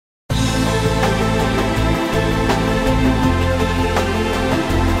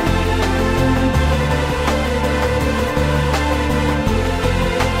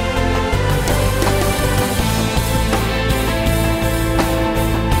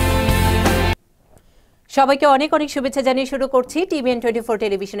সবাইকে অনেক অনেক শুভেচ্ছা জানিয়ে শুরু করছি টিবিএন 24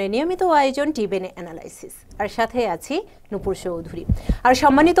 টেলিভিশনের নিয়মিত আয়োজন টিবিএন অ্যানালাইসিস। আর সাথে আছি নূপুর চৌধুরী। আর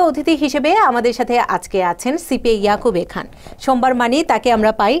সম্মানিত অতিথি হিসেবে আমাদের সাথে আজকে আছেন সিপি ইয়াকুবে খান। সোমবার মানি তাকে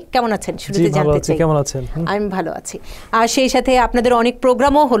আমরা পাই। কেমন আছেন শুরুতে জানতে চাই? কেমন আছেন? আমি ভালো আছি। আর সেই সাথে আপনাদের অনেক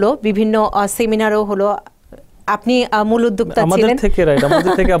প্রোগ্রামও হলো, বিভিন্ন সেমিনারও হলো। আপনি মূল উদ্যোক্তা ছিলেন।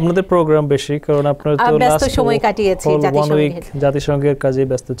 আমাদের থেকে আপনাদের প্রোগ্রাম বেশি, কারণ আপনারা তো ব্যস্ত সময় কাটিয়েছে জাতিসংঘের কাজে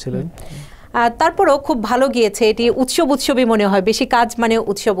ব্যস্ত ছিলেন। তারপরও খুব ভালো গিয়েছে। এটি উৎসবই মনে হয়, বেশি কাজ মানে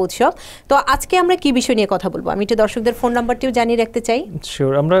উৎসব। তো আজকে আমরা কি বিষয় নিয়ে কথা বলবো, আমি একটু দর্শকদের ফোন নাম্বারটিও জানিয়ে রাখতে চাই।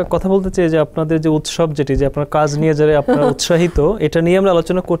 শিওর, আমরা কথা বলতে চাই যে আপনাদের যে উৎসব, যেটি যে আপনার কাজ নিয়ে যারা আপনারা উৎসাহিত, এটা নিয়ে আমরা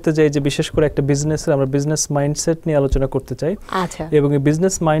আলোচনা করতে চাই। যে বিশেষ করে একটা বিজনেসের আমরা বিজনেস মাইন্ডসেট নিয়ে আলোচনা করতে চাই। আচ্ছা। এবং এই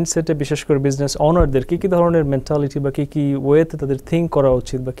বিজনেস মাইন্ডসেটে বিশেষ করে বিজনেস ওনারদের কি ধরনের মেন্টালিটি বা কি ওয়েতে তাদের থিঙ্ক করা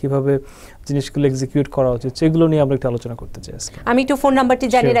উচিত বা কিভাবে জিনিসগুলো এক্সিকিউট করা উচিত, সেগুলো নিয়ে আমরা একটু আলোচনা করতে চাই আজকে। আমি একটু ফোন নাম্বারটি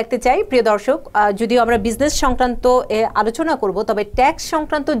জানিয়ে রাখতে চাই। প্রিয় দর্শক, যদিও আমরা বিজনেস সংক্রান্ত আলোচনা করব, তবে ট্যাক্স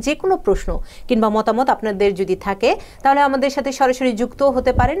সংক্রান্ত যে কোনো প্রশ্ন কিংবা মতামত আপনাদের যদি থাকে, তাহলে আমাদের সাথে সরাসরি যুক্ত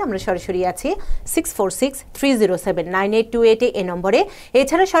হতে পারেন। আমরা সরাসরি আছি 6463079828 এই নম্বরে।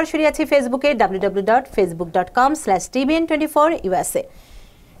 এছাড়া সরাসরি আছি ফেসবুকে www.facebook.com/tbn24USA।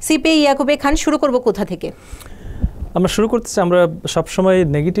 সিপি ইয়াকুবে খান, শুরু করব কোথা থেকে? আমরা শুরু করতেছি, আমরা সবসময়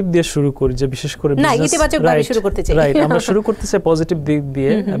নেগেটিভ দিয়ে শুরু করি, যে বিশেষ করে ইতিবাচকভাবে শুরু করতে চাই। রাইট, আমরা শুরু করতে চাই পজিটিভ দিক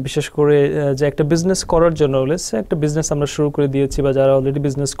দিয়ে। বিশেষ করে যে একটা বিজনেস করার জন্য একটা বিজনেস আমরা শুরু করে দিয়েছি, বা যারা অলরেডি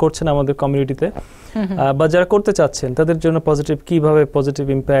বিজনেস করছেন আমাদের কমিউনিটিতে, বা যারা করতে চাচ্ছেন তাদের জন্য কিভাবে পজিটিভ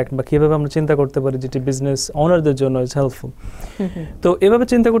ইম্প্যাক্ট বা কিভাবে আমরা চিন্তা করতে পারি যেটি বিজনেস ওনারদের জন্য ইজ হেল্পফুল। তো এভাবে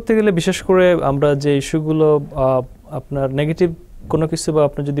চিন্তা করতে গেলে বিশেষ করে আমরা যে ইস্যুগুলো আপনার নেগেটিভ কোনো কিছু, বা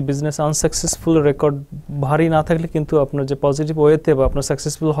আপনার যদি বিজনেস আনসাকসেসফুল রেকর্ড ভারী না থাকলে কিন্তু আপনার যে পজিটিভ ওয়েতে বা আপনার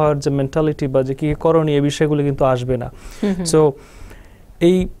সাকসেসফুল হওয়ার যে মেন্টালিটি বা যে কী করণীয়, এই বিষয়গুলো কিন্তু আসবে না। সো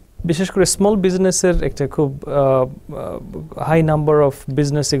এই বিশেষ করে স্মল বিজনেসের একটা খুব হাই নাম্বার অফ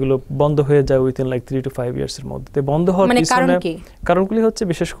বিজনেস এগুলো বন্ধ হয়ে যায় উইথিন 3 to 5 ইয়ার্সের মধ্যে। বন্ধ হওয়ার পিছনে কারণগুলি হচ্ছে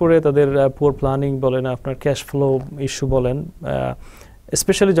বিশেষ করে তাদের পুয়ার প্ল্যানিং বলেন, আপনার ক্যাশ ফ্লো ইস্যু বলেন।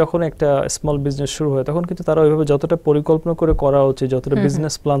 স্পেশালি যখন একটা স্মল বিজনেস শুরু হয়, তখন কিন্তু তারা ওইভাবে যতটা পরিকল্পনা করে করা উচিত, যতটা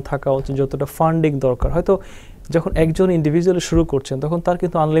বিজনেস প্ল্যান থাকা উচিত, যতটা ফান্ডিং দরকার, হয়তো যখন একজন ইন্ডিভিজুয়ালি শুরু করছেন তখন তার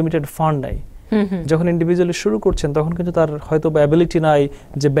কিন্তু আনলিমিটেড ফান্ড নাই। যখন ইন্ডিভিজুয়ালি শুরু করছেন তখন কিন্তু তার হয়তো অ্যাবিলিটি নাই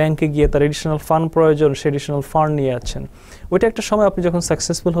যে ব্যাংকে গিয়ে তার এডিশনাল ফান্ড প্রয়োজন, সে এডিশনাল ফান্ড নিয়ে যাচ্ছেন। ওইটা একটা সময় আপনি যখন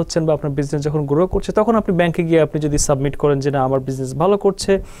সাকসেসফুল হচ্ছেন বা আপনার বিজনেস যখন গ্রো করছে, তখন আপনি ব্যাংকে গিয়ে আপনি যদি সাবমিট করেন যে না আমার বিজনেস ভালো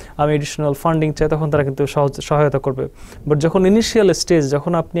করছে, আমি এডিশনাল ফান্ডিং চাই, তখন তারা কিন্তু সহায়তা করবে। বাট যখন ইনিশিয়াল স্টেজ,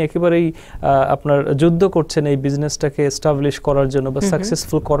 যখন আপনি একেবারেই আপনার যুদ্ধ করছেন এই বিজনেসটাকে এস্টাবলিশ করার জন্য বা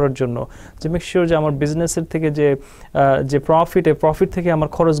সাকসেসফুল করার জন্য, যে মেক শিওর যে আমার বিজনেসের থেকে যে প্রফিট থেকে আমার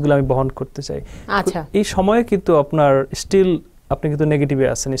খরচগুলো আমি বহন করতে চাই। আচ্ছা, এই সময়ে কিন্তু আপনার আপনি কিন্তু নেগেটিভে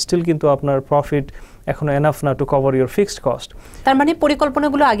আছেন, স্টিল কিন্তু আপনার প্রফিট এখনো এনাফ না to cover your fixed cost. তার মানে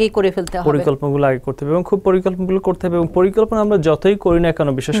পরিকল্পনাগুলো আগেই করে ফেলতে হবে। পরিকল্পনাগুলো আগে করতে হবে এবং খুব পরিকল্পনাগুলো করতে হবে। এবং পরিকল্পনা আমরা যতই করি না কেন,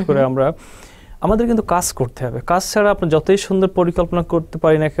 বিশেষ করে আমাদের কিন্তু কাজ করতে হবে। কাজ ছাড়া আপনি যতই সুন্দর পরিকল্পনা করতে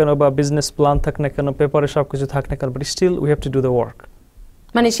পারি না কেন, বা বিজনেস প্ল্যান থাক না কেন, পেপারে সবকিছু থাক না কেন, but still we have to do the work.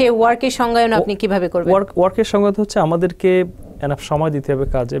 মানে সেই ওয়ার্কের সংজ্ঞায়ন আপনি কিভাবে করবেন? ওয়ার্কের সংজ্ঞা হচ্ছে আমাদেরকে এনাফ সময় দিতে হবে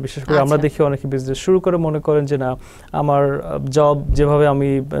কাজে। বিশেষ করে আমরা দেখি অনেকে বিজনেস শুরু করে মনে করেন যে না, আমার জব যেভাবে আমি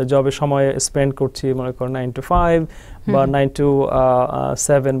জবে সময় স্পেন্ড করছি, মনে করেন 9 to 5 বা 9 to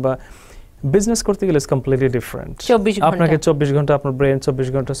 7, বা বিজনেস করতে গেলে ইজ কমপ্লিটলি ডিফারেন্ট। আপনাকে 24 ঘন্টা, আপনার ব্রেন 24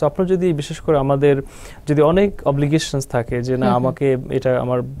 ঘন্টা। সো আপনার যদি বিশেষ করে আমাদের যদি অনেক অব্লিগেশনস থাকে যে না আমাকে এটা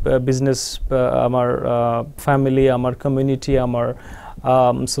আমার বিজনেস, আমার ফ্যামিলি, আমার কমিউনিটি, আমার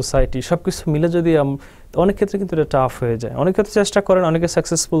সোসাইটি সবকিছু মিলে যদি অনেক ক্ষেত্রে কিন্তু এটা টাফ হয়ে যায়। অনেক ক্ষেত্রে চেষ্টা করেন, অনেকে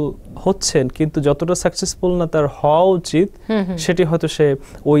সাকসেসফুল হচ্ছেন, কিন্তু যতটা সাকসেসফুল না তার হওয়া উচিত সেটি হয়তো সে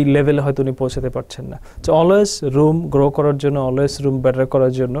ওই লেভেলে হয়তো উনি পৌঁছাতে পারছেন না। তো অলওয়েজ রুম গ্রো করার জন্য, অলওয়েজ রুম বেটার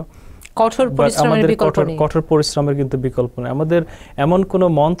করার জন্য কঠোর পরিশ্রমের কিন্তু বিকল্প নেই। আমাদের এমন কোনো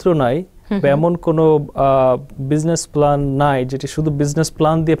মন্ত্র নাই বা এমন কোনো বিজনেস প্ল্যান নাই যেটি শুধু বিজনেস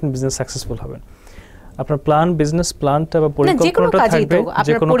প্ল্যান দিয়ে আপনি বিজনেস সাকসেসফুল হবেন। আপনার বিজনেস প্ল্যানটা বা পরিকল্পনাটা থাকবে,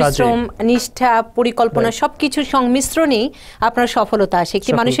 যে কোনো কাজে পরিশ্রম, নিষ্ঠা, পরিকল্পনা সবকিছুর সংমিশ্রণেই আপনার সফলতা আসে।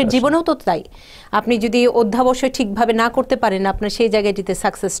 একটি মানুষের জীবনেও তো তাই। আপনি যদি অধ্যাবসায় ঠিকভাবে না করতে পারেন, আপনার সেই জায়গাটিতে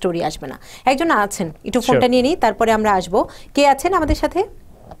সাকসেস স্টোরি আসবে না। একজন আছেন, একটু ফোনটা নিয়ে নিই, তারপরে আমরা আসবো। কে আছেন আমাদের সাথে?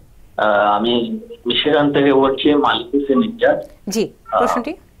 আমি মিশিগান থেকে বলছি, মালিক হোসেন ইজাজ। জি,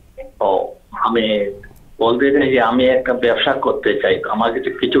 প্রশ্নটি? আমি বলতে চাই যে আমি একটা ব্যবসা করতে চাই, আমার কাছে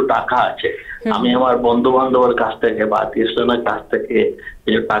কিছু টাকা আছে, আমি আমার বন্ধু বান্ধবের কাছ থেকে বা আত্মীয়স্বজনের কাছ থেকে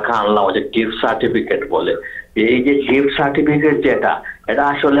কিছু টাকা আনলাম, যে গিফট সার্টিফিকেট বলে। এই যে গিফট সার্টিফিকেট যেটা, এটা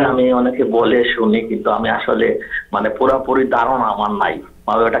আসলে আমি অনেকে বলে শুনি, কিন্তু আমি আসলে পুরোপুরি ধারণা আমার নাই।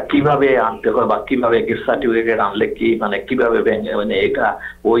 ওটা কিভাবে আনতে হয় বা কিভাবে গিফট সার্টিফিকেট আনলে কি মানে কিভাবে মানে এটা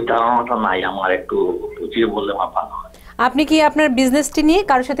ওই ধারণাটা নাই আমার, একটু বুঝিয়ে বললে আমার ভালো হয়। আপনি কি আপনার বিজনেসটি নিয়ে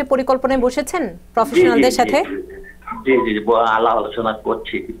কারোর সাথে পরিকল্পনায় বসেছেন, প্রফেশনালদের সাথে? জি জি, আলাপ আলোচনা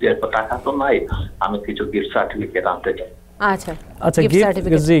করছি, কিন্তু এত টাকা তো নাই, আমি কিছু গিফট সার্টিফিকেট আনতে চাই। আচ্ছা আচ্ছা,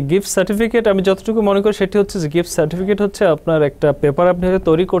 গিফট সার্টিফিকেট আমি যতটুকু মনে করি সেটি হচ্ছে যে গিফট সার্টিফিকেট হচ্ছে আপনার একটা পেপার আপনি হয়তো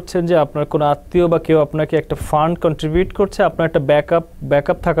তৈরি করছেন যে আপনার কোনো আত্মীয় বা কেউ আপনাকে একটা ফান্ড কন্ট্রিবিউট করছে আপনার একটা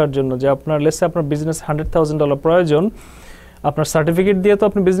ব্যাকআপ থাকার জন্য, যে আপনার লেটস আপনার বিজনেস $100,000 প্রয়োজন, আপনার সার্টিফিকেট দিয়ে তো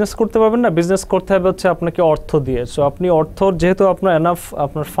আপনি বিজনেস করতে পারবেন না, বিজনেস করতে হবে হচ্ছে আপনাকে অর্থ দিয়ে। সো আপনি অর্থ যেহেতু আপনার এনাফ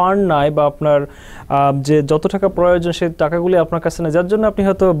আপনার ফান্ড নাই বা আপনার যে যত টাকা প্রয়োজন সেই টাকাগুলি আপনার কাছে নেই, যার জন্য আপনি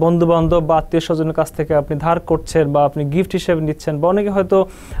হয়তো বন্ধু বান্ধব বা আত্মীয় স্বজনের কাছ থেকে আপনি ধার করছেন বা আপনি গিফট হিসেবে নিচ্ছেন, বা অনেকে হয়তো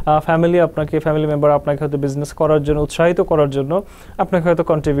ফ্যামিলি মেম্বার আপনাকে হয়তো বিজনেস করার জন্য উৎসাহিত করার জন্য আপনাকে হয়তো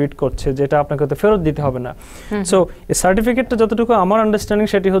কন্ট্রিবিউট করছে, যেটা আপনাকে হয়তো ফেরত দিতে হবে না। সো এই সার্টিফিকেটটা যতটুকু আমার আন্ডারস্ট্যান্ডিং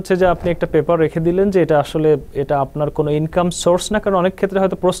সেটি হচ্ছে যে আপনি একটা পেপার রেখে দিলেন যে এটা আসলে এটা আপনার কোনো ইনকাম সোর্স না। কারণ অনেক ক্ষেত্রে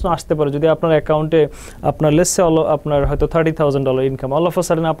হয়তো প্রশ্ন আসতে পারে যদি আপনার অ্যাকাউন্টে আপনার লেসে আপনার হয়তো $30,000 income, all of a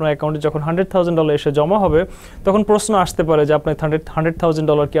sudden আপনার অ্যাকাউন্টে যখন $100,000 এসে জমা হবে তখন প্রশ্ন আসতে পারে যে আপনার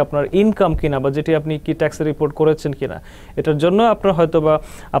 $100,000 কি আপনার ইনকাম কিনা, বা যেটি আপনি কি ট্যাক্সে রিপোর্ট করেছেন কিনা। এটার জন্য আপনার হয়তো বা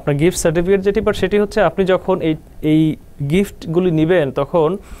আপনার গিফট সার্টিফিকেট যেটি, বাট সেটি হচ্ছে আপনি যখন এই গিফটগুলি নেবেন তখন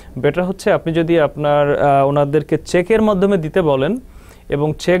বেটার হচ্ছে আপনি যদি আপনার ওনাদেরকে চেকের মাধ্যমে দিতে বলেন, এবং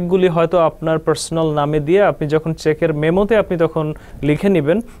চেকগুলি হয়তো আপনার পার্সোনাল নামে দিয়ে আপনি যখন চেকের মেমোতে আপনি তখন লিখে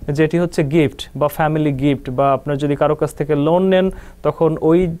নেবেন যেটি হচ্ছে গিফট বা ফ্যামিলি গিফট, বা আপনার যদি কারো কাছ থেকে লোন নেন তখন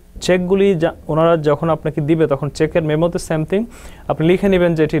ওই চেকগুলি ওনারা যখন আপনাকে দিবে তখন চেকের মেমোতে সেম থিং আপনি লিখে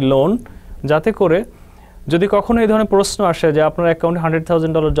নেবেন যে এটি লোন, যাতে করে যদি কখনো এই ধরনের প্রশ্ন আসে যে আপনার অ্যাকাউন্টে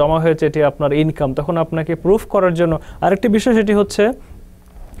 $100,000 জমা হয়েছে এটি আপনার ইনকাম, তখন আপনাকে প্রুফ করার জন্য আরেকটি বিষয় সেটি হচ্ছে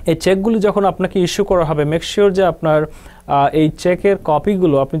এই চেকগুলি যখন আপনাকে ইস্যু করা হবে মেক শিওর যে আপনার এই চেকের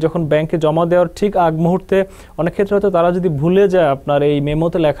কপিগুলো আপনি যখন ব্যাংকে জমা দেওয়ার ঠিক আগ মুহূর্তে, অনেক ক্ষেত্রে হয়তো তারা যদি ভুলে যায় আপনার এই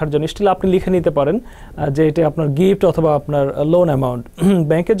মেমোতে লেখার জন্য, স্টিল আপনি লিখে নিতে পারেন যে এটা আপনার গিফট অথবা আপনার লোন অ্যামাউন্ট।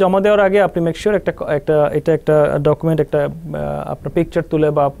 ব্যাংকে জমা দেওয়ার আগে আপনি মেক শিওর একটা ডকুমেন্ট, একটা আপনার পিকচার তুলে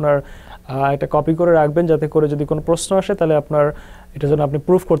বা আপনার একটা কপি করে রাখবেন, যাতে করে যদি কোনো প্রশ্ন আসে তাহলে আপনার এটা যেন আপনি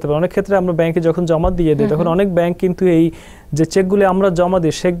প্রুফ করতে পারেন। অনেক ক্ষেত্রে আমরা ব্যাংকে যখন জমা দিয়ে দিই তখন অনেক ব্যাংক কিন্তু এই যে চেকগুলি আমরা জমা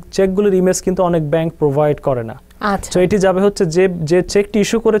দিই সেই চেকগুলির ইমেজ কিন্তু অনেক ব্যাংক প্রোভাইড করে না। তো এটি যাবে হচ্ছে যে চেকটি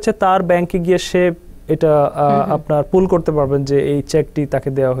ইস্যু করেছে তার ব্যাংকে গিয়ে সে এটা আপনার পুল করতে পারবেন যে এই চেকটি তাকে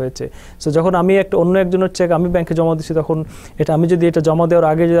দেওয়া হয়েছে। সো যখন আমি অন্য একজনের চেক আমি ব্যাংকে জমা দিচ্ছি তখন এটা আমি যদি এটা জমা দেওয়ার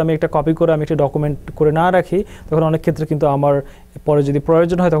আগে যদি আমি একটা কপি করে আমি একটা ডকুমেন্ট করে না রাখি তখন অনেক ক্ষেত্রে কিন্তু আমার পরে যদি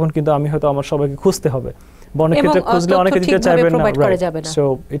প্রয়োজন হয় তখন কিন্তু আমি হয়তো আমার সবাইকে খুঁজতে হবে, বা অনেক ক্ষেত্রে খুঁজলে অনেকে দিতে চাইবেন না। সো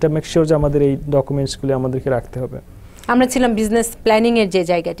এটা মেক শিওর যে আমাদের এই ডকুমেন্টসগুলো আমাদেরকে রাখতে হবে। আমরা ছিলাম বিজনেস প্ল্যানিং এর যে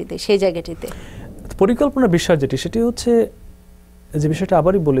জায়গাটিতে, সেই জায়গাটিতে পরিকল্পনার বিষয় যেটি সেটি হচ্ছে যে বিষয়টা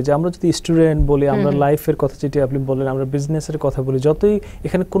আবারই বলি যে আমরা যদি স্টুডেন্ট বলি, আমরা লাইফের কথা যেটি আপনি বললেন, আমরা বিজনেসের কথা বলি, যতই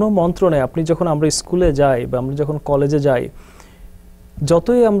এখানে কোনো মন্ত্র নেই। আপনি যখন আমরা স্কুলে যাই বা আমরা যখন কলেজে যাই,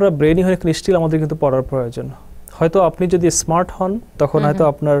 যতই আমরা ব্রেনই হয় স্টিল আমাদের কিন্তু পড়ার প্রয়োজন। হয়তো আপনি যদি স্মার্ট হন তখন হয়তো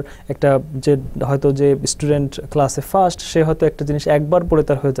আপনার একটা যে স্টুডেন্ট ক্লাসে ফার্স্ট সে হয়তো একটা জিনিস একবার পড়ে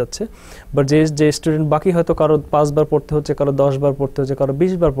তার হয়ে যাচ্ছে, বাট যে স্টুডেন্ট বাকি হয়তো কারো 5 বার পড়তে হচ্ছে, কারো 10 বার পড়তে হচ্ছে, কারো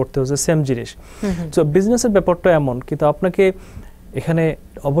 20 বার পড়তে হচ্ছে সেম জিনিস। তো বিজনেসের ব্যাপারটা এমন, কিন্তু আপনাকে এখানে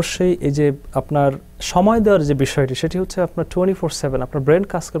অবশ্যই এই যে আপনার সময় দেওয়ার যে বিষয়টি সেটি হচ্ছে আপনার 24/7 আপনার ব্রেন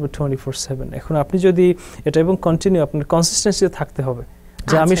কাজ করবে 24/7। এখন আপনি যদি এটা এবং কন্টিনিউ আপনার কনসিস্টেন্সি থাকতে হবে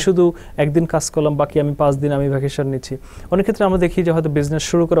যে আমি শুধু একদিন কাজ করলাম বাকি আমি 5 দিন আমি ভ্যাকেশন নিচ্ছি। অনেক ক্ষেত্রে আমরা দেখি যে হয়তো বিজনেস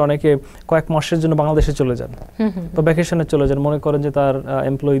শুরু করে অনেকে কয়েক মাসের জন্য বাংলাদেশে চলে যান বা ভ্যাকেশনে চলে যান, মনে করেন যে তার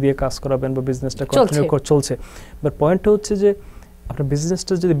এমপ্লয়ি দিয়ে কাজ করাবেন বা বিজনেসটা কন্টিনিউ করে চলছে। বাট পয়েন্টটা হচ্ছে যে আপনার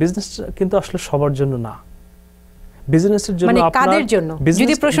বিজনেসটা কিন্তু আসলে সবার জন্য না। বিজনেসের জন্য মানে কাদের জন্য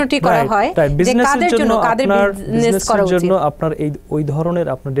যদি প্রশ্নটি করা হয় যে কাদের জন্য কাদের বিজনেস করা উচিত, জন্য আপনার ওই ধরনের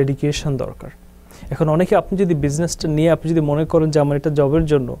আপনার ডেডিকেশন দরকার। এখন অনেকে আপনি যদি বিজনেসটা নিয়ে আপনি যদি মনে করেন যে আমার এটা জবের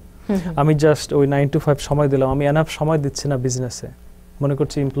জন্য, আমি জাস্ট ওই 9 to 5 সময় দিলাম, আমি এনাফ সময় দিচ্ছি না বিজনেসে, মনে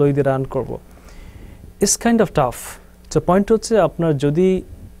করছি এমপ্লয়িদের রান করব, ইটস কাইন্ড অফ টাফ। তো পয়েন্ট হচ্ছে আপনার যদি,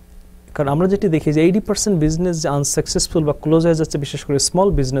 কারণ আমরা যেটি দেখি যে 80% বিজনেস যে আনসাকসেসফুল বা ক্লোজ হয়ে যাচ্ছে বিশেষ করে স্মল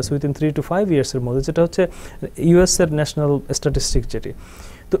বিজনেস উইথিন 3 to 5 ইয়ার্সের মধ্যে, যেটা হচ্ছে ইউএস এর ন্যাশনাল স্ট্যাটিস্টিক যেটি।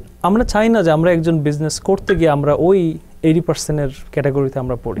 তো আমরা চাই না যে আমরা একজন বিজনেস করতে গিয়ে আমরা ওই 80% এর ক্যাটাগরিতে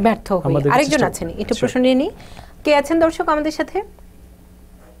আমরা পড়ি, ব্যর্থ হই। আরেকজন আছেন, একটু প্রশ্ন নিয়ে নি। কে আছেন দর্শক আমাদের সাথে?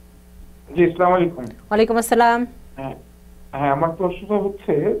 জি, আসসালামু আলাইকুম। ওয়ালাইকুম আসসালাম। হ্যাঁ, আমার প্রশ্নটা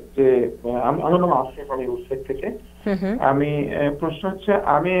হচ্ছে যে আমার নাম আশরাফ, আমি ওয়েবসাইট থেকে। আমি প্রশ্ন হচ্ছে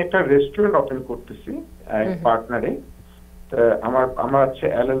আমি একটা রেস্টুরেন্ট ওপেন করতেছি এক পার্টনারে। আমার আছে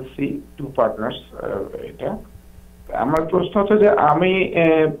এলএলসি, 2 পার্টনার্স এটা। আমার প্রশ্ন হচ্ছে যে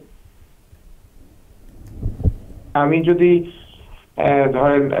আমি যদি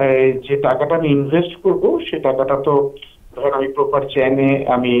ধরেন যে টাকাটা আমি ইনভেস্ট করব সে টাকাটা তো ধরেন আমি প্রপার চেইনে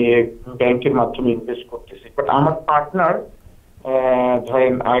আমি ব্যাংকের মাধ্যমে ইনভেস্ট করতেছি, বাট আমার পার্টনার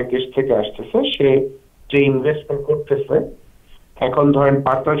ধরেন আরেক দেশ থেকে আসতেছে, সে যে ইনভেস্টমেন্ট করতেছে, এখন ধরেন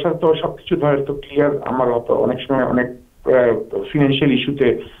পার্টনারের সাথে তো সবকিছু ধরেন তো ক্লিয়ার আমার হতো, অনেক সময় অনেক ফিনান্সিয়াল ইস্যুতে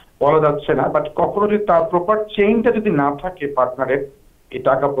বলা যাচ্ছে না, বাট কখনো যদি তার প্রপার চেইনটা যদি না থাকে পার্টনারের এই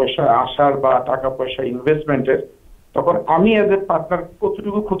টাকা পয়সা আসার বা টাকা পয়সা ইনভেস্টমেন্টের, তখন আমি এজ এ পার্টনার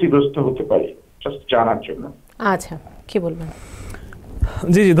কতটুকু ক্ষতিগ্রস্ত হতে পারি জাস্ট জানার জন্য। আচ্ছা, কি বলবেন?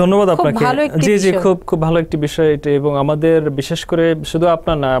 জি জি, ধন্যবাদ আপনাকে। জি জি, খুব খুব ভালো একটি বিষয় এটা, এবং আমাদের বিশেষ করে শুধু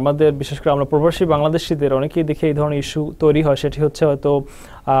আপনার না, আমাদের বিশেষ করে আমরা প্রবাসী বাংলাদেশিদের অনেকেই দেখে এই ধরনের ইস্যু তৈরি হয়। সেটি হচ্ছে হয়তো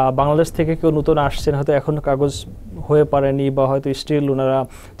বাংলাদেশ থেকে কেউ নতুন আসছেন, হয়তো এখন কাগজ হয়ে পারেনি, বা হয়তো স্টিল ওনারা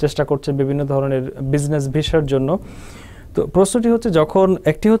চেষ্টা করছেন বিভিন্ন ধরনের বিজনেস ভিসার জন্য। তো প্রশ্নটি হচ্ছে, যখন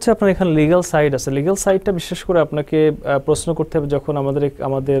একটি হচ্ছে আপনার এখানে লিগ্যাল সাইড আছে, লিগ্যাল সাইডটা বিশেষ করে আপনাকে প্রশ্ন করতে হবে যখন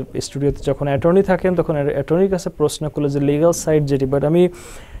আমাদের স্টুডিওতে যখন অ্যাটর্নি থাকেন, তখন অ্যাটর্নির কাছে প্রশ্ন করলে যে লিগ্যাল সাইড যেটি, বাট আমি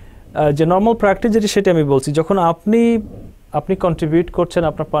যে নর্মাল প্র্যাকটিস যেটি সেটি আমি বলছি। যখন আপনি কন্ট্রিবিউট করছেন,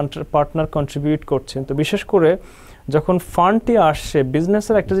 আপনার পার্টনার কন্ট্রিবিউট করছেন, তো বিশেষ করে যখন ফান্ডটি আসছে,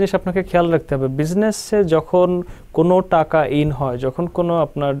 বিজনেসের একটা জিনিস আপনাকে খেয়াল রাখতে হবে, বিজনেসে যখন কোনো টাকা ইন হয়,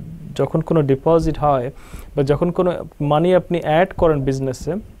 যখন কোনো ডিপোজিট হয়, বা যখন কোনো মানি আপনি অ্যাড করেন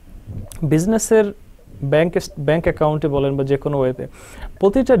বিজনেসের ব্যাংক অ্যাকাউন্টে বলেন বা যে কোনো ওয়েতে,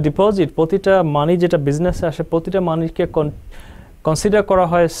 প্রতিটা ডিপোজিট, প্রতিটা মানি যেটা বিজনেসে আসে, প্রতিটা মানিকে কনসিডার করা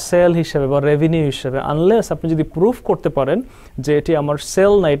হয় সেল হিসেবে বা রেভিনিউ হিসেবে, আনলেস আপনি যদি প্রুফ করতে পারেন যে এটি আমার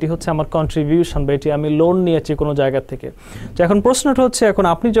সেল না, এটি হচ্ছে আমার কন্ট্রিবিউশন, বা এটি আমি লোন নিয়েছি কোনো জায়গা থেকে। তো এখন প্রশ্নটা হচ্ছে, এখন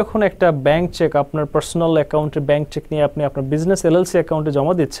আপনি যখন একটা ব্যাংক চেক, আপনার পার্সোনাল অ্যাকাউন্টে ব্যাংক চেক নিয়ে আপনি আপনার বিজনেস এলএলসি অ্যাকাউন্টে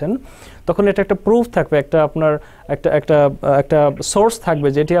জমা দিচ্ছেন, তখন এটা একটা প্রুফ থাকবে, আপনার একটা সোর্স থাকবে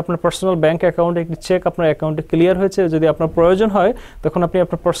যেটি আপনার পার্সোনাল ব্যাংক অ্যাকাউন্টে একটি চেক আপনার অ্যাকাউন্টে ক্লিয়ার হয়েছে। যদি আপনার প্রয়োজন হয় তখন আপনি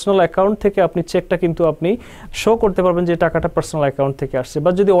আপনার পার্সোনাল অ্যাকাউন্ট থেকে আপনি চেকটা কিন্তু আপনি শো করতে পারবেন যে টাকাটা পার্সোনাল অ্যাকাউন্ট থেকে আসছে, বা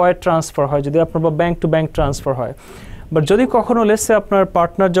যদি ওয়ার ট্রান্সফার হয়, যদি আপনার বা ব্যাংক টু ব্যাংক ট্রান্সফার হয়। বাট যদি কখনো লেসে আপনার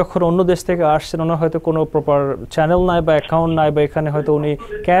পার্টনার যখন অন্য দেশ থেকে আসছেন, ওনার হয়তো কোনো প্রপার চ্যানেল নাই বা অ্যাকাউন্ট নাই, বা এখানে হয়তো উনি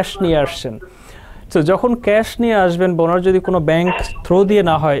ক্যাশ নিয়ে আসছেন, তো যখন ক্যাশ নিয়ে আসবেন বা ওনার যদি কোনো ব্যাংক থ্রো দিয়ে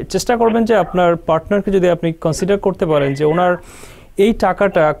না হয়, চেষ্টা করবেন যে আপনার পার্টনারকে যদি আপনি কনসিডার করতে পারেন যে ওনার এই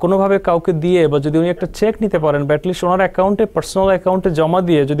টাকাটা কোনোভাবে কাউকে দিয়ে, বা যদি উনি একটা চেক নিতে পারেন, বা অ্যাটলিস্ট ওনার অ্যাকাউন্টে পার্সোনাল অ্যাকাউন্টে জমা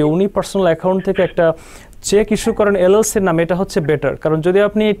দিয়ে যদি উনি পার্সোনাল অ্যাকাউন্ট থেকে একটা চেক ইস্যু করেন এলএলসির নামে, এটা হচ্ছে বেটার। কারণ যদি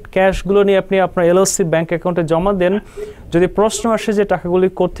আপনি ক্যাশগুলো নিয়ে আপনি আপনার এলএলসি ব্যাংক অ্যাকাউন্টে জমা দেন, যদি প্রশ্ন আসে যে টাকাগুলি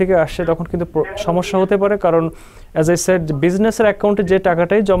কোত্থেকে আসছে, তখন কিন্তু সমস্যা হতে পারে। কারণ অ্যাজ আই সেড, বিজনেসের অ্যাকাউন্টে যে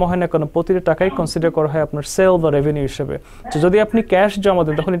টাকাটাই জমা হয় না কেন, প্রতিটা টাকাই কনসিডার করা হয় আপনার সেল বা রেভিনিউ হিসেবে। তো যদি আপনি ক্যাশ জমা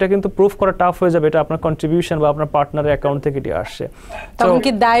দেন, তখন এটা কিন্তু প্রুফ করা টাফ হয়ে যাবে, এটা আপনার কন্ট্রিবিউশন বা আপনার পার্টনারের অ্যাকাউন্ট থেকে এটি আসছে। তখন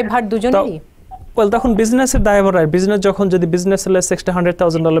কি দায়ভার দুজনেরই? তখন বিজনেসের দায়ভার হয়। বিজনেস যখন, যদি বিজনেসের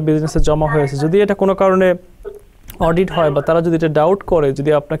 $100,000 বিজনেসে জমা হয়েছে, যদি এটা কোনো কারণে অডিট হয়, বা তারা যদি এটা ডাউট করে,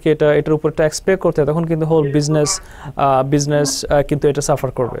 যদি আপনাকে এটার উপর ট্যাক্স পে করতে হয়, তখন কিন্তু হোল বিজনেস কিন্তু এটা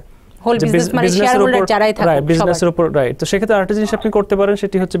সাফার করবে। বিজনেসের উপর, রাইট। তো সেক্ষেত্রে আরেকটা জিনিস আপনি করতে পারেন,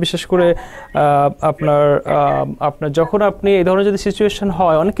 সেটি হচ্ছে বিশেষ করে আপনার যখন আপনি এই ধরনের যদি সিচুয়েশন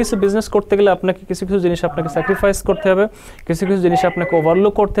হয়, অনেক কিছু বিজনেস করতে গেলে আপনাকে কিছু জিনিস আপনাকে স্যাক্রিফাইস করতে হবে, কিছু জিনিস আপনাকে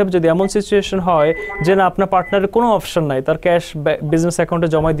ওভারলুক করতে হবে। যদি এমন সিচুয়েশন হয় যে না, আপনার পার্টনারের কোনো অপশন নাই, তার ক্যাশ বিজনেস অ্যাকাউন্টে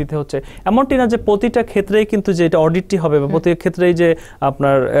জমা দিতে হচ্ছে, এমনটি না যে প্রতিটা ক্ষেত্রেই কিন্তু যে এটা অডিটটি হবে, বা প্রতি ক্ষেত্রেই যে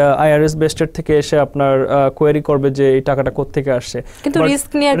আপনার IRS বেস্টেড থেকে এসে আপনার কোয়েরি করবে যে এই টাকাটা কোত্থেকে আসছে। কিন্তু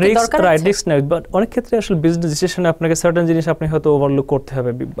রিস্ক নেওয়ার রিস্ক নেই, বাট অনেক ক্ষেত্রে আসলে বিজনেস ডিসিশনে আপনাকে সার্টেন জিনিস আপনি হয়তো ওভারলুক করতে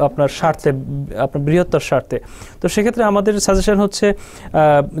হবে আপনার স্বার্থে, আপনার বৃহত্তর স্বার্থে। তো সেক্ষেত্রে আমাদের সাজেশন হচ্ছে,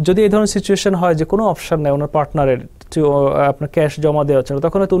 যদি এই ধরনের সিচুয়েশন হয় যে কোনো অপশন নেই ওনার পার্টনারের আপনার ক্যাশ জমা দেওয়া হচ্ছে না,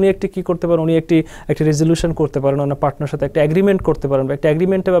 তখন হয়তো উনি কি করতে পারেন, উনি একটি রেজলিউশন করতে পারেন, ওনার পার্টনার সাথে একটা এগ্রিমেন্ট করতে পারেন, বা একটা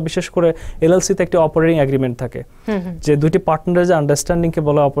এগ্রিমেন্টে, বা বিশেষ করে এলএলসিতে একটা অপারেটিং এগ্রিমেন্ট থাকে, যে দুটি পার্টনারের যে আন্ডারস্ট্যান্ডিংকে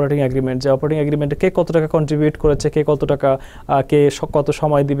বলা অপারেটিং এগ্রিমেন্ট, যে অপারেটিং এগ্রিমেন্টে কে কত টাকা কন্ট্রিবিউট করেছে, কে কত টাকা, কে কত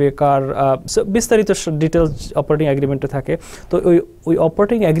সময় দিবে, কার বিস্তারিত ডিটেলস অপারেটিং এগ্রিমেন্টে থাকে। তো ওই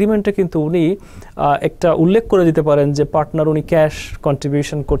অপারেটিং এগ্রিমেন্টে কিন্তু উনি একটা উল্লেখ করে দিতে পারেন যে পার্টনার উনি ক্যাশ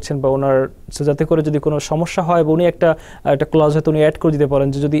কন্ট্রিবিউশন করছেন, বা ওনার যাতে করে যদি কোনো সমস্যা হয়, বা উনি একটা ক্লজ হয়তো উনি অ্যাড করে দিতে পারেন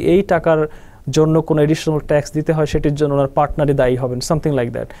যে যদি এই টাকার জন্য কোনো এডিশনাল ট্যাক্স দিতে হয়, সেটির জন্য ওনার পার্টনারই দায়ী হবেন, সামথিং লাইক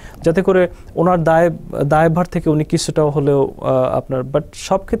দ্যাট, যাতে করে ওনার দায়ভার থেকে উনি কিছুটাও হলেও আপনার। বাট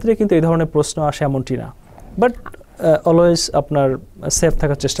সব ক্ষেত্রে কিন্তু এই ধরনের প্রশ্ন আসে এমনটি না, বাট অলওয়েজ আপনার সেফ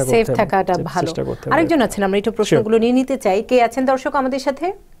থাকার চেষ্টা করতে হবে, সেফ থাকাটা ভালো। আরেকজন আছেন, আমরা একটু প্রশ্নগুলো নিয়ে নিতে চাই। কে আছেন দর্শক আমাদের সাথে?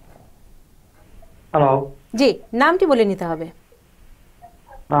 হ্যালো, জি, নামটি বলে নিতে হবে।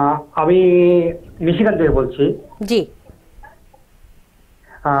 আমি মিশিগান থেকে বলছি। জি।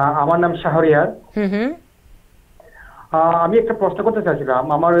 আমার নাম শাহরিয়ার। হুম। আমি একটা প্রশ্ন করতে চাইছিলাম।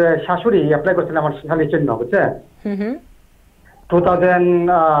 আমার শাশুড়ি অ্যাপ্লাই করছেন আমার শালির জন্য, বুঝছেন? হুম।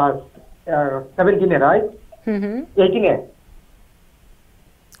 2017 রাইট? 18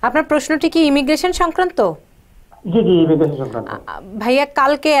 আপনার প্রশ্নটি কি ইমিগ্রেশন সংক্রান্ত? জি জি, ইমিগ্রেশন সংক্রান্ত। ভাইয়া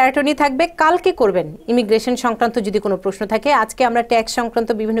কালকে অ্যাটর্নি থাকবে, কালকে করবেন ইমিগ্রেশন সংক্রান্ত যদি কোনো প্রশ্ন থাকে। আজকে আমরা ট্যাক্স সংক্রান্ত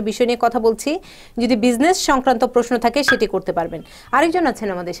বিভিন্ন বিষয় নিয়ে কথা বলছি। যদি বিজনেস সংক্রান্ত প্রশ্ন থাকে সেটি করতে পারবেন। আরেকজন আছেন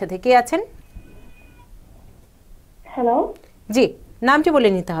আমাদের সাথে, কে আছেন? হ্যালো, জি, নামটি বলে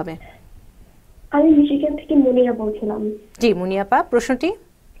নিতে হবে। আমি মিশিগান থেকে মুনিয়া বলছিলাম। জি মুনিয়াপা, প্রশ্নটি?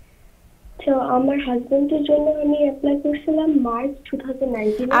 তো আমার হাজবেন্ডের জন্য আমি অ্যাপ্লাই করছিলাম মার্চ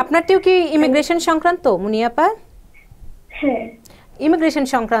 2019। আপনারটিও কি ইমিগ্রেশন সংক্রান্ত মুনিয়াপা? হ্যাঁ। ইমিগ্রেশন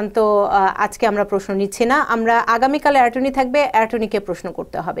সংক্রান্ত আজকে আমরা প্রশ্ন নিচ্ছি না, আমরা আগামীকালে অ্যাটর্নি থাকবে, অ্যাটর্নিকে প্রশ্ন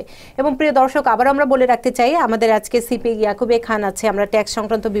করতে হবে। এবং প্রিয় দর্শক, আবার আমরা বলে রাখতে চাই আমাদের আজকে সিপি ইয়াকুবে খান আছে, আমরা ট্যাক্স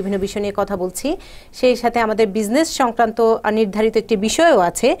সংক্রান্ত বিভিন্ন বিষয় নিয়ে কথা বলছি, সেই সাথে আমাদের বিজনেস সংক্রান্ত নির্ধারিত একটি বিষয়ও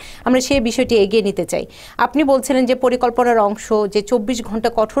আছে, আমরা সেই বিষয়টি এগিয়ে নিতে চাই। আপনি বলছিলেন যে পরিকল্পনার অংশ, যে 24 ঘন্টা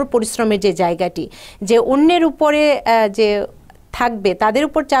কঠোর পরিশ্রমের যে জায়গাটি, যে অন্যের উপরে যে থাকবে, তাদের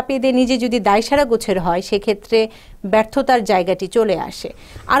উপর চাপিয়ে দিয়ে নিজে যদি দায়সারা গোছের হয়, সেক্ষেত্রে ব্যর্থতার জায়গাটি চলে আসে।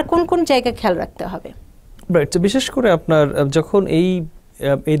 আর কোন কোন জায়গা খেয়াল রাখতে হবে? রাইট, বিশেষ করে আপনার যখন এই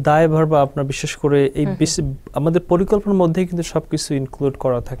দায়ভার বা আপনার বিশেষ করে এই আমাদের পরিকল্পনার মধ্যেই কিন্তু সবকিছু ইনক্লুড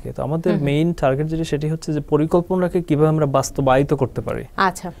করা থাকে। তো আমাদের মেইন টার্গেট যেটা, সেটি হচ্ছে যে পরিকল্পনাকে কিভাবে আমরা বাস্তবায়িত করতে পারি।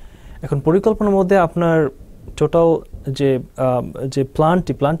 আচ্ছা, এখন পরিকল্পনার মধ্যে আপনার টোটাল যে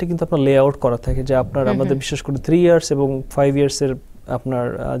প্ল্যানটি কিন্তু আপনার লে আউট করা থাকে, যে আপনার আমাদের বিশেষ করে 3 ইয়ার্স এবং 5 ইয়ার্সের আপনার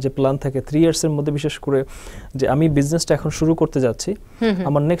যে প্ল্যান থাকে। 3 ইয়ার্সের মধ্যে বিশেষ করে যে আমি বিজনেসটা এখন শুরু করতে যাচ্ছি,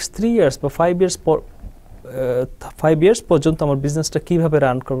 আমার নেক্সট 3 ইয়ার্স বা 5 ইয়ার্স পর্যন্ত আমার বিজনেসটা কিভাবে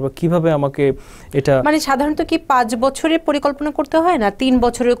রান করবো, কিভাবে আমাকে এটা, মানে সাধারণত কি 5 বছরের পরিকল্পনা করতে হয় না 3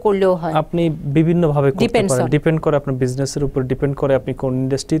 বছরের করলেও হয়? আপনি বিভিন্ন ভাবে করতে পারেন, ডিপেন্ড করে আপনার বিজনেসের উপর, ডিপেন্ড করে আপনি কোন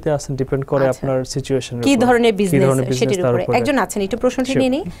ইন্ডাস্ট্রিতে আছেন, ডিপেন্ড করে আপনার সিচুয়েশনের উপর, কি ধরনের বিজনেস সেটির উপরে। একজন আছেন, একটু প্রশ্নটি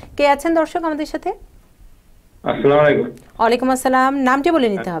নিয়ে নিই। কে আছেন দর্শক আমাদের সাথে? আসসালামু আলাইকুম। ওয়ালাইকুম আসসালাম, নামটি বলে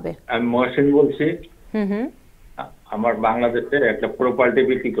নিতে হবে। আমি মহসিন বলছি। আমার বাংলাদেশে একটা প্রপার্টি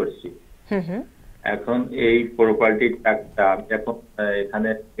বিক্রি করছি। এখন এই প্রপার্টির টাকাটা এখন এখানে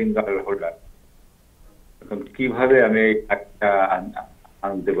সিঙ্গেল হোল্ডার, এখন কিভাবে আমি এই টাকাটা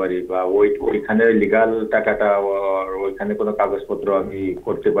আনতে পারি, বা ওইখানে লিগাল টাকাটা, ওইখানে কোনো কাগজপত্র আমি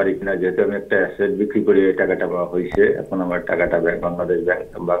করতে পারি কিনা, যেহেতু আমি একটা অ্যাসেট বিক্রি করে এই টাকাটা হয়েছে। এখন আমার টাকাটা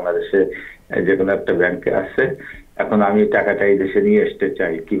বাংলাদেশে যে কোনো একটা ব্যাংকে আছে। এখন আমি টাকাটা এই দেশে নিয়ে আসতে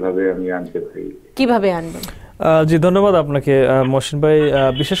চাই, কিভাবে আমি আনতে পারি, কিভাবে আনবেন? জি, ধন্যবাদ আপনাকে মহসিন ভাই।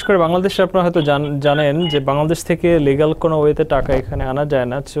 বিশেষ করে বাংলাদেশে আপনারা হয়তো জানেন যে বাংলাদেশ থেকে লিগ্যাল কোনো ওয়েতে টাকা এখানে আনা যায়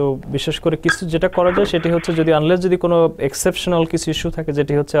না। তো বিশেষ করে কিছু যেটা করা যায় সেটি হচ্ছে, যদি কোনো এক্সেপশনাল কিছু ইস্যু থাকে,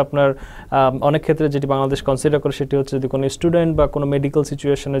 যেটি হচ্ছে আপনার অনেক ক্ষেত্রে যেটি বাংলাদেশ কনসিডার করে, সেটি হচ্ছে যদি কোনো স্টুডেন্ট বা কোনো মেডিকেল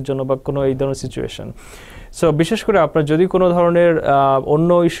সিচুয়েশনের জন্য বা কোনো এই ধরনের সিচুয়েশন। সো বিশেষ করে আপনার যদি কোনো ধরনের অন্য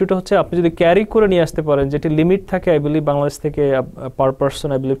ইস্যুটা হচ্ছে, আপনি যদি ক্যারি করে নিয়ে আসতে পারেন, যেটি লিমিট থাকে আই বিলিভ বাংলাদেশ থেকে পার পারসন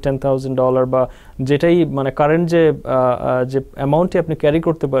আই বিলিভ $10,000 বা যেটাই মানে কারেন্ট যে অ্যামাউন্টটি আপনি ক্যারি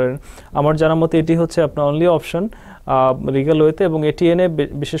করতে পারেন, আমার জানার মতে এটি হচ্ছে আপনার অনলি অপশন লিগ্যাল ওয়েতে। এবং এটি এনে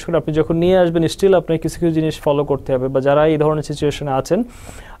বিশেষ করে আপনি যখন নিয়ে আসবেন, স্টিল আপনার কিছু কিছু জিনিস ফলো করতে হবে, বা যারা এই ধরনের সিচুয়েশনে আছেন,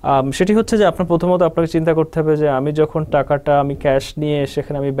 সেটি হচ্ছে যে আপনার প্রথমত আপনাকে চিন্তা করতে হবে যে আমি যখন টাকাটা আমি ক্যাশ নিয়ে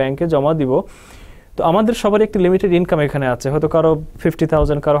সেখানে আমি ব্যাংকে জমা দিব, তো আমাদের সবারই একটি লিমিটেড ইনকাম এখানে আছে, হয়তো কারো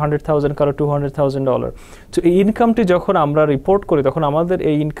 50,000, কারো 100,000, কারো $200,000। তো এই ইনকামটি যখন আমরা রিপোর্ট করি, তখন আমাদের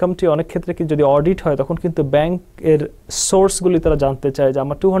এই ইনকামটি অনেক ক্ষেত্রে কি যদি অডিট হয়, তখন কিন্তু ব্যাংকের সোর্সগুলি তারা জানতে চায় যে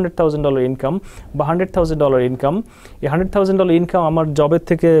আমার $200,000 ইনকাম বা $100,000 ইনকাম, এই $100,000 ইনকাম আমার জবের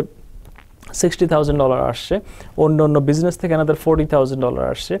থেকে $60,000 আসছে, অন্য বিজনেস থেকে আনাদার $40,000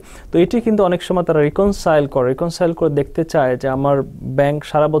 আসছে। তো এটি কিন্তু অনেক সময় তারা রিকনসাইল করে দেখতে চায় যে আমার ব্যাংক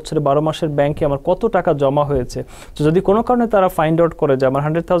সারা বছরে 12 মাসের ব্যাংকে আমার কত টাকা জমা হয়েছে। তো যদি কোনো কারণে তারা ফাইন্ড আউট করে যে আমার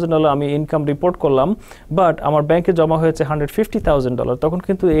 $100,000 আমি ইনকাম রিপোর্ট করলাম, বাট আমার ব্যাংকে জমা হয়েছে $150,000, তখন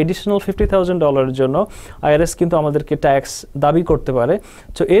কিন্তু এডিশনাল $50,000 জন্য আইআরএস কিন্তু আমাদেরকে ট্যাক্স দাবি করতে পারে।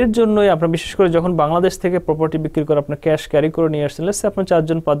 তো এর জন্যই আপনার বিশেষ করে যখন বাংলাদেশ থেকে প্রপার্টি বিক্রি করে আপনার ক্যাশ ক্যারি করে নিয়ে আসছেন, আপনার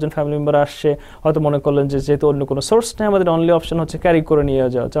 4-5 ফ্যামিলি মেম্বার আসছে, হয়তো মনে করলেন যে যেহেতু অন্য কোনো সোর্স নেই, আমাদের অনলি অপশন হচ্ছে ক্যারি করে নিয়ে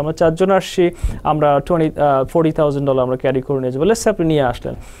যাওয়া। আমরা 4 জন আসছি, আমরা $40,000 আমরা ক্যারি করে নিয়ে যাবো, লেটস সে আপনি নিয়ে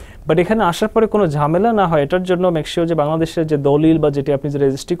আসলেন। বাট এখানে আসার পরে কোনো ঝামেলা না হয়, এটার জন্য মেক শিওর যে বাংলাদেশের যে দলিল বা যেটি আপনি যে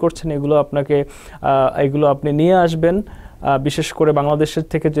রেজিস্ট্রি করছেন, এগুলো আপনি নিয়ে আসবেন। বিশেষ করে বাংলাদেশের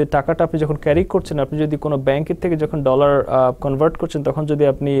থেকে যে টাকাটা আপনি যখন ক্যারি করছেন, আপনি যদি কোনো ব্যাংকের থেকে যখন ডলার কনভার্ট করছেন, তখন যদি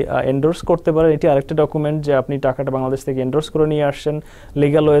আপনি এন্ডোর্স করতে পারেন, এটি আরেকটা ডকুমেন্ট যে আপনি টাকাটা বাংলাদেশ থেকে এন্ডোর্স করে নিয়ে আসছেন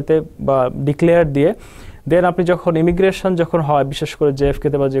লিগ্যাল ওয়েতে বা ডিক্লেয়ার দিয়ে। দেন আপনি যখন ইমিগ্রেশন যখন হয়, বিশেষ করে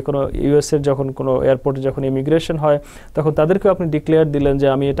জেএফকেতে বা যে কোনো ইউএসের যখন কোনো এয়ারপোর্টে যখন ইমিগ্রেশন হয়, তখন তাদেরকেও আপনি ডিক্লেয়ার দিলেন যে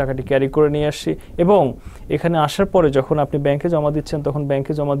আমি এই টাকাটি ক্যারি করে নিয়ে আসছি। এবং এখানে আসার পরে যখন আপনি ব্যাংকে জমা দিচ্ছেন, তখন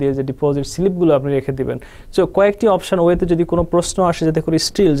ব্যাংকে জমা দিয়ে যে ডিপোজিট স্লিপগুলো আপনি রেখে দিবেন। সো কয়েকটি অপশন ওয়েতে যদি কোনো প্রশ্ন আসে, যাতে করে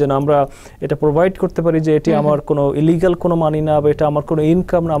স্টিল যেন আমরা এটা প্রোভাইড করতে পারি যে এটি আমার কোনো ইলিগাল কোনো মানি না, বা এটা আমার কোনো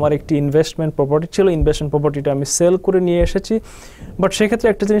ইনকাম না, আমার একটি ইনভেস্টমেন্ট প্রপার্টি ছিল, ইনভেস্টমেন্ট প্রপার্টিটা আমি সেল করে নিয়ে এসেছি। বাট সেক্ষেত্রে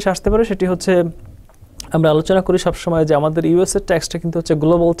একটা জিনিস আসতে পারে, সেটি হচ্ছে আমরা আলোচনা করি সবসময় যে আমাদের ইউএস এর ট্যাক্সটা কিন্তু হচ্ছে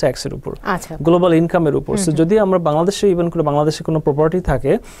গ্লোবাল ট্যাক্সের উপর, গ্লোবাল ইনকামের উপর। সো যদি আমরা বাংলাদেশে ইভেন করে বাংলাদেশে কোনো প্রপার্টি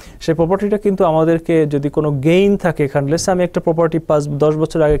থাকে, সেই প্রপার্টিটা কিন্তু আমাদেরকে যদি কোনো গেইন থাকে, এখানে লেসে আমি একটা প্রপার্টি 5-10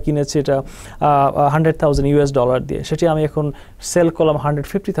 বছর আগে কিনেছি এটা $100,000 দিয়ে, সেটি আমি এখন সেল করলাম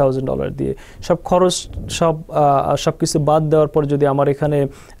 $150,000 দিয়ে, সব খরচ সব কিছু বাদ দেওয়ার পর যদি আমার এখানে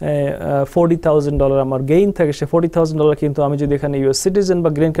 $40,000 আমার গেইন থাকে, সে $40,000 কিন্তু আমি যদি এখানে ইউএস সিটিজেন বা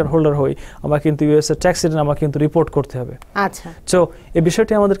গ্রিন কার্ড হোল্ডার হই, আমার কিন্তু ইউএস এর ট্যাক্স রিটার্ন আমাকে কিন্তু রিপোর্ট করতে হবে। আচ্ছা, সো এই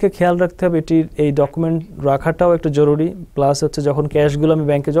বিষয়টি আমাদেরকে খেয়াল রাখতে হবে, এটি এই ডকুমেন্ট রাখাটাও একটু জরুরি। প্লাস হচ্ছে যখন ক্যাশগুলো আমি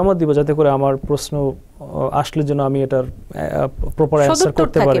ব্যাংকে জমা দিব, যাতে করে আমার প্রশ্ন আসলে যেন আমি এটার প্রপার অ্যানসার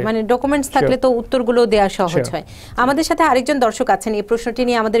করতে পারি, মানে ডকুমেন্টস থাকলে তো উত্তরগুলো দেওয়া সহজ হয়। আমাদের সাথে আরেকজন দর্শক আছেন, এই প্রশ্নটি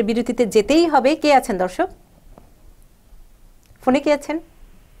নিয়ে আমাদের বিরতিতে যেতেই হবে। কে আছেন দর্শক? ফোনে কে আছেন?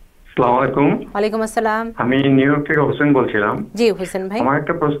 আসসালামু আলাইকুম। ওয়ালাইকুম আসসালাম। আমি নিউ ইয়র্ক থেকে হোসেন বলছিলাম। জি হোসেন ভাই, আমার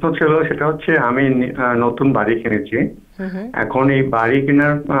একটা প্রশ্ন ছিল, সেটা হচ্ছে আমি নতুন বাড়ি কিনেছি। এখন এই বাড়ি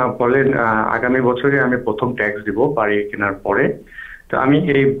কেনার ফলে আগামী বছরে আমি প্রথম ট্যাক্স দিব বাড়ি কেনার পরে। তো আমি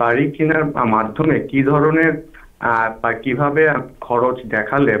এই বাড়ি কেনার মাধ্যমে কি ধরনের বা কিভাবে খরচ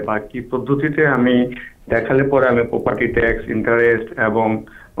দেখালে বা কি পদ্ধতিতে আমি দেখালে পরে আমি প্রপার্টি ট্যাক্স, ইন্টারেস্ট এবং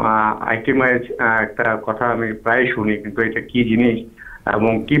আইটেমাইজ একটা কথা আমি প্রায় শুনি, কিন্তু এটা কি জিনিস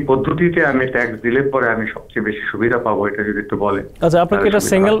এবং কি পদ্ধতিতে আমি ট্যাক্স দিলে পরে আমি সবচেয়ে বেশি সুবিধা পাবো, এটা যদি একটু বলেন। আচ্ছা, আপনাকে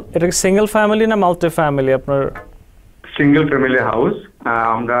এটা সিঙ্গেল ফ্যামিলি না মাল্টি ফ্যামিলি? আপনার সিঙ্গেল ফ্যামিলি হাউস,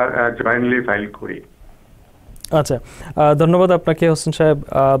 আমরা জয়েন্টলি ফাইল করি। আচ্ছা, ধন্যবাদ আপনাকে হোসেন সাহেব।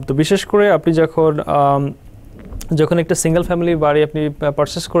 তো বিশেষ করে আপনি যখন একটা সিঙ্গেল ফ্যামিলি বাড়ি আপনি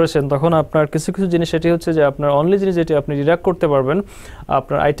পারচেস করেছেন, তখন আপনার কিছু কিছু জিনিস সেটি হচ্ছে যে আপনার অনলি জিনিস যেটি আপনি ডিডাক্ট করতে পারবেন,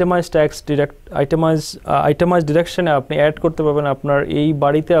 আপনার আইটেমাইজ ট্যাক্স আইটেমাইজ ডিডাকশনে আপনি অ্যাড করতে পারবেন আপনার এই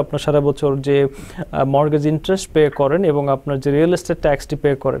বাড়িতে আপনার সারা বছর যে মর্গেজ ইন্টারেস্ট পে করেন এবং আপনার যে রিয়েল এস্টেট ট্যাক্সটি পে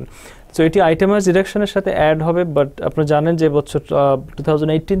করেন। সো এটি আইটেমাইজ ডিডাকশনের সাথে অ্যাড হবে। বাট আপনারা জানেন যে বছর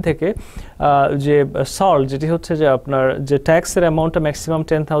 2018 থেকে যে সল্ট, যেটি হচ্ছে যে আপনার যে ট্যাক্সের অ্যামাউন্টটা ম্যাক্সিমাম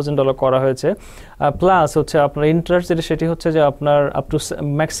 $10,000 করা হয়েছে, প্লাস হচ্ছে আপনার ইন্টারেস্ট যেটি সেটি হচ্ছে যে আপনার আপ টু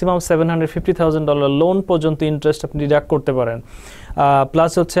ম্যাক্সিমাম $750,000 লোন পর্যন্ত ইন্টারেস্ট আপনি ডিডাক্ট করতে পারেন।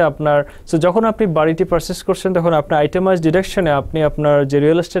 প্লাস হচ্ছে আপনার যখন আপনি বাড়িটি পারচেস করছেন, তখন আপনার আইটেমাইজ ডিডাকশনে আপনি আপনার যে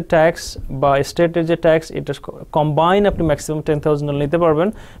রিয়েল এস্টেট ট্যাক্স বা স্টেটের যে ট্যাক্স, এটা কম্বাইন আপনি ম্যাক্সিমাম $10,000 নিতে পারবেন।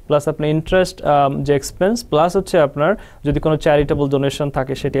 প্লাস আপনার ইন্টারেস্ট যে এক্সপেন্স, প্লাস হচ্ছে আপনার যদি কোনো চ্যারিটেবল ডোনেশন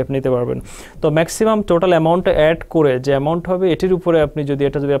থাকে সেটি আপনি নিতে পারবেন। তো ম্যাক্সিমাম টোটাল অ্যামাউন্টটা অ্যাড করে যে অ্যামাউন্ট হবে, এটির উপরে আপনি যদি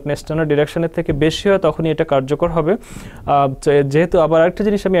আপনি স্ট্যান্ডার্ড ডিডাকশনের থেকে বেশি হয়, তখনই এটা কার্যকর হবে। যেহেতু আবার আরেকটা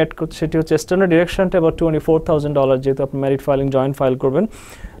জিনিস আমি অ্যাড করছি, সেটি হচ্ছে স্ট্যান্ডার্ড ডিডাকশনটা আবার $24,000, যেহেতু আপনি ম্যারিড ফাইলিং জয়েন্ট ফাইল করবেন,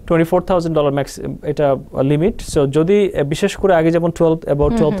 $24,000 ম্যাক্স এটা লিমিট। সো যদি বিশেষ করে আগে যেমন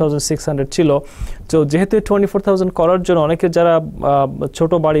 12,600 ছিল, তো যেহেতু 24,000 করার জন্য অনেকে যারা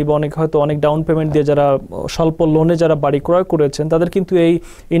ছোট বাড়ি বা অনেক হয়তো অনেক ডাউন পেমেন্ট দিয়ে যারা স্বল্প লোনে যারা বাড়ি ক্রয় করেছেন, তাদের কিন্তু এই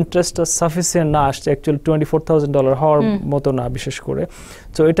ইন্টারেস্টটা সাফিসিয়েন্ট না আসছে, অ্যাকচুয়ালি $24,000 হওয়ার মতো না বিশেষ করে।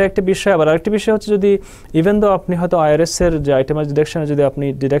 তো এটা একটা বিষয়। আবার আরেকটা বিষয় হচ্ছে, যদি ইভেন দো আপনি হয়তো আইআরএস এর যে আইটেমাইজ ডিডাকশনে যদি আপনি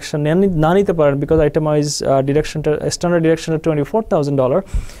ডিডাকশন না নিতে পারেন, বিকজ আইটেমাইজ ডিডাকশনটা স্ট্যান্ডার্ড ডিডাকশনটা $24,000,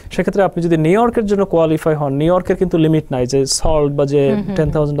 সেক্ষেত্রে আপনি যদি নিউ ইয়র্কের জন্য কোয়ালিফাই হন, নিউ ইয়র্কের কিন্তু লিমিট নাই, যে সল্ট বা যে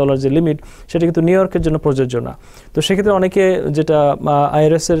 $10,000 যে লিমিট, সেটা কিন্তু নিউ ইয়র্কের জন্য প্রযোজ্য না। তো সেক্ষেত্রে অনেকে যেটা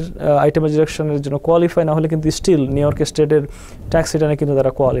আইআরএস এর আইটেমাইজ ডিডাকশনের জন্য কোয়ালিফাই না হলে কিন্তু স্টিল নিউ ইয়র্ক স্টেটের ট্যাক্স রিটার্নে কিন্তু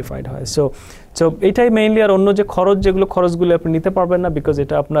তারা কোয়ালিফাইড হয়। সো এটাই মেইনলি। আর অন্য যে খরচগুলো আপনি নিতে পারবেন না, বিকজ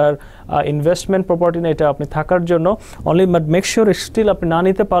এটা আপনার ইনভেস্টমেন্ট প্রপার্টি না, এটা আপনি থাকার জন্য only. But make sure still আপনি না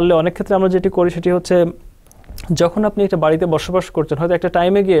নিতে পারলে, অনেক ক্ষেত্রে আমরা যেটি করি সেটি হচ্ছে, যখন আপনি একটা বাড়িতে বসবাস করছেন, হয়তো একটা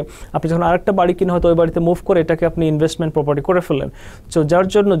টাইমে গিয়ে আপনি যখন আরেকটা বাড়ি কিনে হয়তো ওই বাড়িতে মুভ করে এটাকে আপনি ইনভেস্টমেন্ট প্রপার্টি করে ফেললেন। তো যার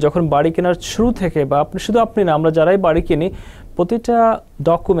জন্য যখন বাড়ি কেনার শুরু থেকে, বা আপনি না, আমরা যারাই বাড়ি কিনি প্রতিটা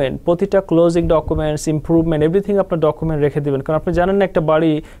ডকুমেন্ট, প্রতিটা ক্লোজিং ডকুমেন্টস, ইমপ্রুভমেন্ট, এভরিথিং আপনার ডকুমেন্ট রেখে দিবেন। কারণ আপনি জানেন না একটা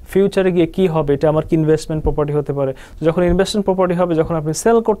বাড়ি ফিউচারে গিয়ে কী হবে, এটা আমার কি ইনভেস্টমেন্ট প্রপার্টি হতে পারে। যখন ইনভেস্টমেন্ট প্রপার্টি হবে, যখন আপনি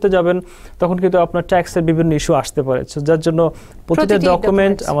সেল করতে যাবেন, তখন কিন্তু আপনার ট্যাক্সের বিভিন্ন ইস্যু আসতে পারে। যার জন্য প্রতিটা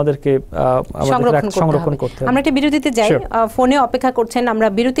ডকুমেন্ট আমাদেরকে সংরক্ষণ করতে হবে। আমরা একটা বিরতিতে যাই, ফোনে অপেক্ষা করছেন, আমরা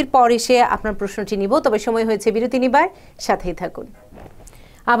বিরতির পর এসে আপনার প্রশ্নটি নিব। তবে সময় হয়েছে বিরতি নিবার, সাথেই থাকুন।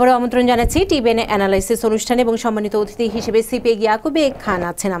 আবারও আমন্ত্রণ জানাচ্ছি টিবিএন অ্যানালাইসিস অনুষ্ঠানে এবং সম্মানিত অতিথি হিসেবে সিপি ইয়াকুবে খান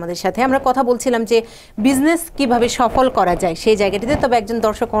আছেন আমাদের সাথে। আমরা কথা বলছিলাম যে বিজনেস কিভাবে সফল করা যায় সেই জায়গাটিতে। তবে একজন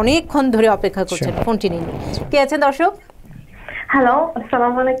দর্শক অনেকক্ষণ ধরে অপেক্ষা করছেন, ফোনটি নিন। কে আছেন দর্শক? হ্যালো,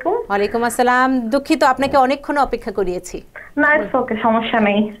 আসসালামু আলাইকুম। ওয়ালাইকুম আসসালাম। দুঃখিত আপনাকে অনেকক্ষণ অপেক্ষা করিয়েছি। না, ইটস ওকে, সমস্যা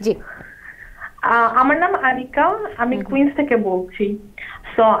নেই। জি, আমার নাম আনিকা, আমি কুইন্স থেকে বলছি।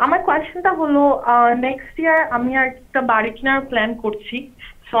 সো আমার কোয়েশ্চেনটা হলো, নেক্সট ইয়ার আমি আর একটা বাড়ি কেনার প্ল্যান করছি।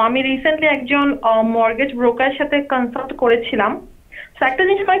 সো আমি রিসেন্টলি একজন মর্গেজ ব্রোকারের সাথে কনসাল্ট করেছিলাম। সো একটা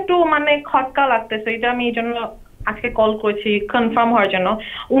জিনিস আমার একটু খটকা লাগতেছে, এটা আমি এই জন্য আজকে কল করেছি কনফার্ম হওয়ার জন্য।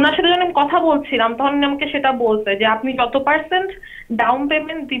 উনার সাথে যখন আমি কথা বলছিলাম তখন আমাকে সেটা বলছে যে আপনি যত পার্সেন্ট ডাউন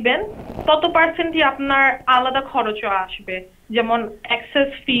পেমেন্ট দিবেন তত পার্সেন্টই আপনার আলাদা খরচও আসবে, যেমন এক্সেস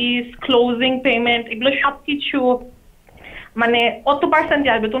ফিস, ক্লোজিং পেমেন্ট, এগুলো সবকিছু অত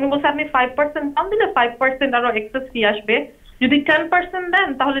পার্সেন্টই আসবে। তুমি বলছো আপনি 5% দাম দিলে 5% আরো এক্সেস ফি আসবে, যদি 10% দেন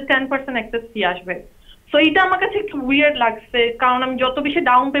তাহলে 10% এক্সেস ফি আসবে। সো এটা আমার কাছে একটু উইয়ার্ড লাগছে, কারণ আমি যত বেশি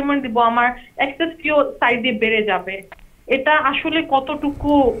ডাউন পেমেন্ট দিব আমার এক্সেস ফিও সাইড দিয়ে বেড়ে যাবে। এটা আসলে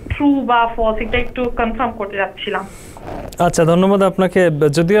কতটুকু ট্রু বা ফলস, এটা একটু কনফার্ম করতে যাচ্ছিলাম। আচ্ছা, ধন্যবাদ আপনাকে।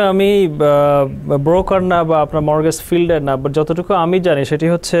 যদিও আমি ব্রোকার না বা আপনার মর্গেজ ফিল্ডের না, বাট যতটুকু আমি জানি সেটি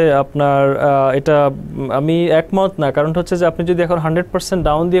হচ্ছে আপনার এটা আমি একমত না। কারণ হচ্ছে যে আপনি যদি এখন 100%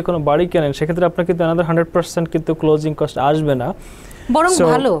 ডাউন দিয়ে কোনো বাড়ি কেনেন, সেক্ষেত্রে আপনার কিন্তু another 100% কিন্তু ক্লোজিং কস্ট আসবে না, বরং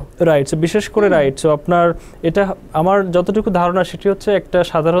ভালো। রাইট, বিশেষ করে রাইট। সো আপনার এটা আমার যতটুকু ধারণা সেটি হচ্ছে একটা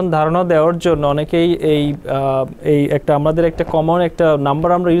সাধারণ ধারণা দেওয়ার জন্য অনেকেই এই একটা আমাদের একটা কমন একটা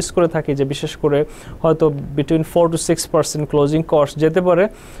নাম্বার আমরা ইউজ করে থাকি যে বিশেষ করে হয়তো বিটুইন 4 to 6% ক্লোজিং কস্ট যেতে পারে।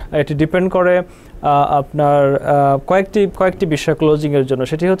 এটি ডিপেন্ড করে আপনার কয়েকটি বিষয় ক্লোজিংয়ের জন্য।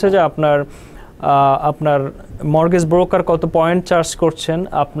 সেটি হচ্ছে যে আপনার মর্গেজ ব্রোকার কত পয়েন্ট চার্জ করছেন,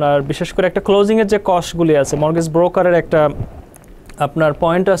 আপনার বিশেষ করে একটা ক্লোজিংয়ের যে কস্টগুলি আছে, মর্গেজ ব্রোকারের একটা আপনার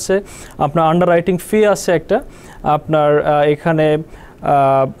পয়েন্ট আছে, আপনার আন্ডাররাইটিং ফি আছে একটা, আপনার এখানে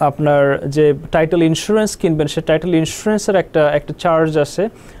আপনার যে টাইটেল ইন্স্যুরেন্স কিনবেন সে টাইটেল ইন্স্যুরেন্সের একটা চার্জ আছে,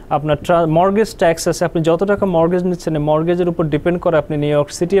 আপনার মর্গেজ ট্যাক্স আছে। আপনি যত টাকা মর্গেজ নিচ্ছেন মর্গেজের উপর ডিপেন্ড করে আপনি নিউ ইয়র্ক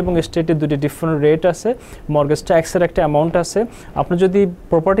সিটি এবং স্টেটে দুটি ডিফারেন্ট রেট আছে, মর্গেজ ট্যাক্সের একটা অ্যামাউন্ট আছে। আপনি যদি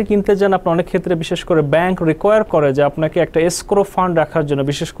প্রপার্টি কিনতে যান, আপনার অনেক ক্ষেত্রে বিশেষ করে ব্যাংক রিকোয়ার করে যে আপনাকে একটা এসকোরো ফান্ড রাখার জন্য,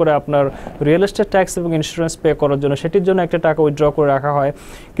 বিশেষ করে আপনার রিয়েল এস্টেট ট্যাক্স এবং ইন্স্যুরেন্স পে করার জন্য, সেটির জন্য একটা টাকা উইথড্র করে রাখা হয়।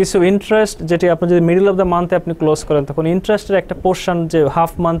 কিছু ইন্টারেস্ট যেটি আপনি যদি মিডল অফ দ্য মান্থে আপনি ক্লোজ করেন, তখন ইন্টারেস্টের একটা পোর্শন যে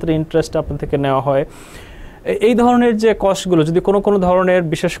হাফ মান্থের ইন্টারেস্ট আপনার থেকে নেওয়া হয়। এই ধরনের যে কস্টগুলো যদি কোনো ধরনের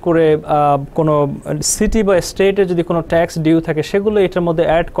বিশেষ করে কোনো সিটি বা স্টেটে যদি কোনো ট্যাক্স ডিউ থাকে সেগুলো এটার মধ্যে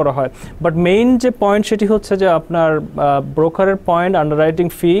অ্যাড করা হয়। বাট মেইন যে পয়েন্ট সেটি হচ্ছে যে আপনার ব্রোকারের পয়েন্ট, আন্ডাররাইটিং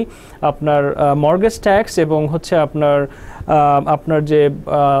ফি, আপনার মর্গেজ ট্যাক্স এবং হচ্ছে আপনার যে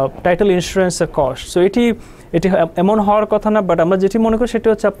টাইটেল ইন্স্যুরেন্সের কস্ট। সো এটি এমন হওয়ার কথা না, বাট আমরা যেটি মনে করি সেটি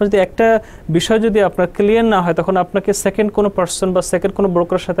হচ্ছে আপনার যদি একটা বিষয় যদি আপনার ক্লিয়ার না হয়, তখন আপনাকে সেকেন্ড কোনো পার্সন বা সেকেন্ড কোনো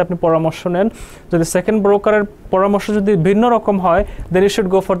ব্রোকারের সাথে আপনি পরামর্শ নেন। যদি সেকেন্ড ব্রোকারের পরামর্শ যদি ভিন্ন রকম হয়, দেন you should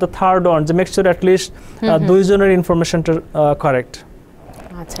go for the third one, যে মেক শিওর অ্যাটলিস্ট দুইজনের ইনফরমেশনটা কারেক্ট।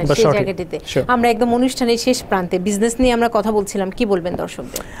 আচ্ছা, সেই জায়গাটিতে আমরা একদম অনুষ্ঠানের শেষ প্রান্তে বিজনেস নিয়ে আমরা কথা বলছিলাম, কি বলবেন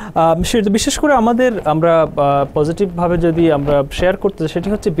দর্শকদের? বিশেষ করে আমরা পজিটিভভাবে যদি আমরা শেয়ার করতে, সেটি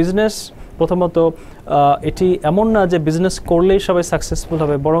হচ্ছে বিজনেস প্রথমত এটি এমন না যে বিজনেস করলেই সবাই সাকসেসফুল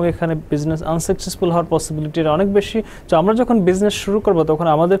হবে, বরং এখানে বিজনেস আনসাকসেসফুল হওয়ার পসিবিলিটিটা অনেক বেশি। তো আমরা যখন বিজনেস শুরু করব তখন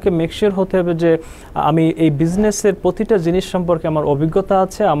আমাদেরকে মেক শিওর হতে হবে যে আমি এই বিজনেসের প্রতিটা জিনিস সম্পর্কে আমার অভিজ্ঞতা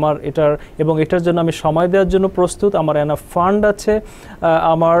আছে, আমার এটার জন্য আমি সময় দেওয়ার জন্য প্রস্তুত, আমার এনাফ ফান্ড আছে।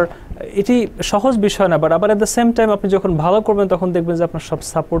 এটি সহজ বিষয় না, বাট আবার অ্যাট দ্য সেম টাইম আপনি যখন ভালো করবেন তখন দেখবেন যে আপনার সব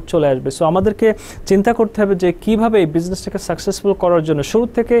সাপোর্ট চলে আসবে। সো আমাদেরকে চিন্তা করতে হবে যে কীভাবে এই বিজনেসটাকে সাকসেসফুল করার জন্য শুরু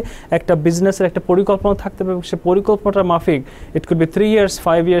থেকে একটা বিজনেসের একটা পরিকল্পনা থাকতে হবে, এবং সে পরিকল্পনাটা মাফিক it could be 3 years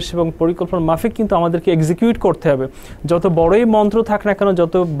 5 years, এবং পরিকল্পনা মাফিক কিন্তু আমাদেরকে এক্সিকিউট করতে হবে। যত বড়ই মন্ত্র থাক না কেন,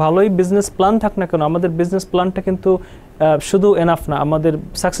 যত ভালোই বিজনেস প্ল্যান থাক না কেন, আমাদের বিজনেস প্ল্যানটা কিন্তু শুধু এনাফ না। আমাদের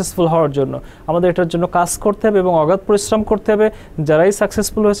সাকসেসফুল হওয়ার জন্য আমাদের এটার জন্য কাজ করতে হবে এবং অগাধ পরিশ্রম করতে হবে। যারাই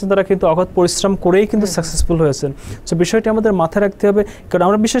সাকসেসফুল হয়েছেন তারা কিন্তু অগাধ পরিশ্রম করেই কিন্তু সাকসেসফুল হয়েছেন। সো বিষয়টি আমাদের মাথায় রাখতে হবে, কারণ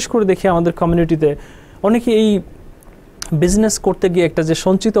আমরা বিশেষ করে দেখি আমাদের কমিউনিটিতে অনেকে এই বিজনেস করতে গিয়ে একটা যে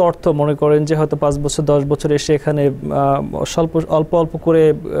সঞ্চিত অর্থ মনে করেন যে হয়তো 5 বছর 10 বছর এসে এখানে অল্প অল্প করে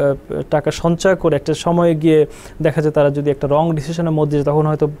টাকা সঞ্চয় করে একটা সময়ে গিয়ে দেখা যায় তারা যদি একটা রং ডিসিশনের মধ্যে যায় তখন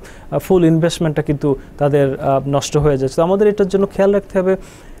হয়তো ফুল ইনভেস্টমেন্টটা কিন্তু তাদের নষ্ট হয়ে যাচ্ছে। তো আমাদের এটার জন্য খেয়াল রাখতে হবে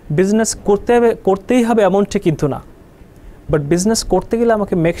বিজনেস করতেই হবে এমনটি কিন্তু না, বাট বিজনেস করতে গেলে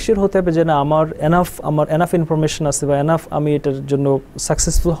আমাকে মেকশিওর হতে হবে যে না আমার এনাফ ইনফরমেশন আছে বা এনাফ আমি এটার জন্য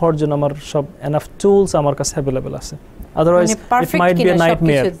সাকসেসফুল হওয়ার জন্য আমার সব এনাফ টুলস আমার কাছে অ্যাভেলেবল আছে, otherwise it might be a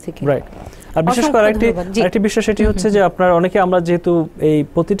nightmare, right. আর বিশেষ করে আরেকটি বিষয় সেটি হচ্ছে যে আপনার অনেকে আমরা যেহেতু এই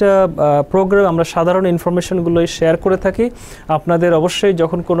প্রতিটা প্রোগ্রাম আমরা সাধারণ ইনফরমেশনগুলোই শেয়ার করে থাকি, আপনাদের অবশ্যই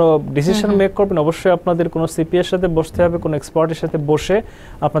যখন কোনো ডিসিশন মেক করবেন অবশ্যই আপনাদের কোনো সিপিএর সাথে বসতে হবে, কোনো এক্সপার্টের সাথে বসে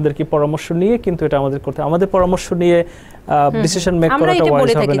আপনাদের কি পরামর্শ নিয়ে কিন্তু এটা আমাদের করতে, আমাদের পরামর্শ নিয়ে ডিসিশন মেক করাটা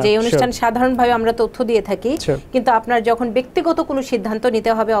ওয়াইজ হবে না। যে অনুষ্ঠান সাধারণভাবে আমরা তথ্য দিয়ে থাকি, কিন্তু আপনার যখন ব্যক্তিগত কোনো সিদ্ধান্ত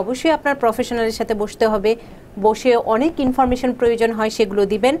নিতে হবে অবশ্যই আপনার প্রফেশনালের সাথে বসতে হবে, বসে অনেক ইনফরমেশন প্রয়োজন হয় সেগুলো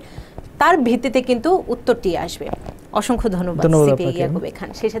দিবেন, তার ভিত্তিতে কিন্তু উত্তরটি আসবে। অসংখ্য ধন্যবাদ সিপি ইয়াকুব খান।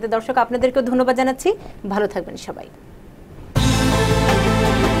 সেই সাথে দর্শক আপনাদেরকেও ধন্যবাদ জানাচ্ছি, ভালো থাকবেন সবাই।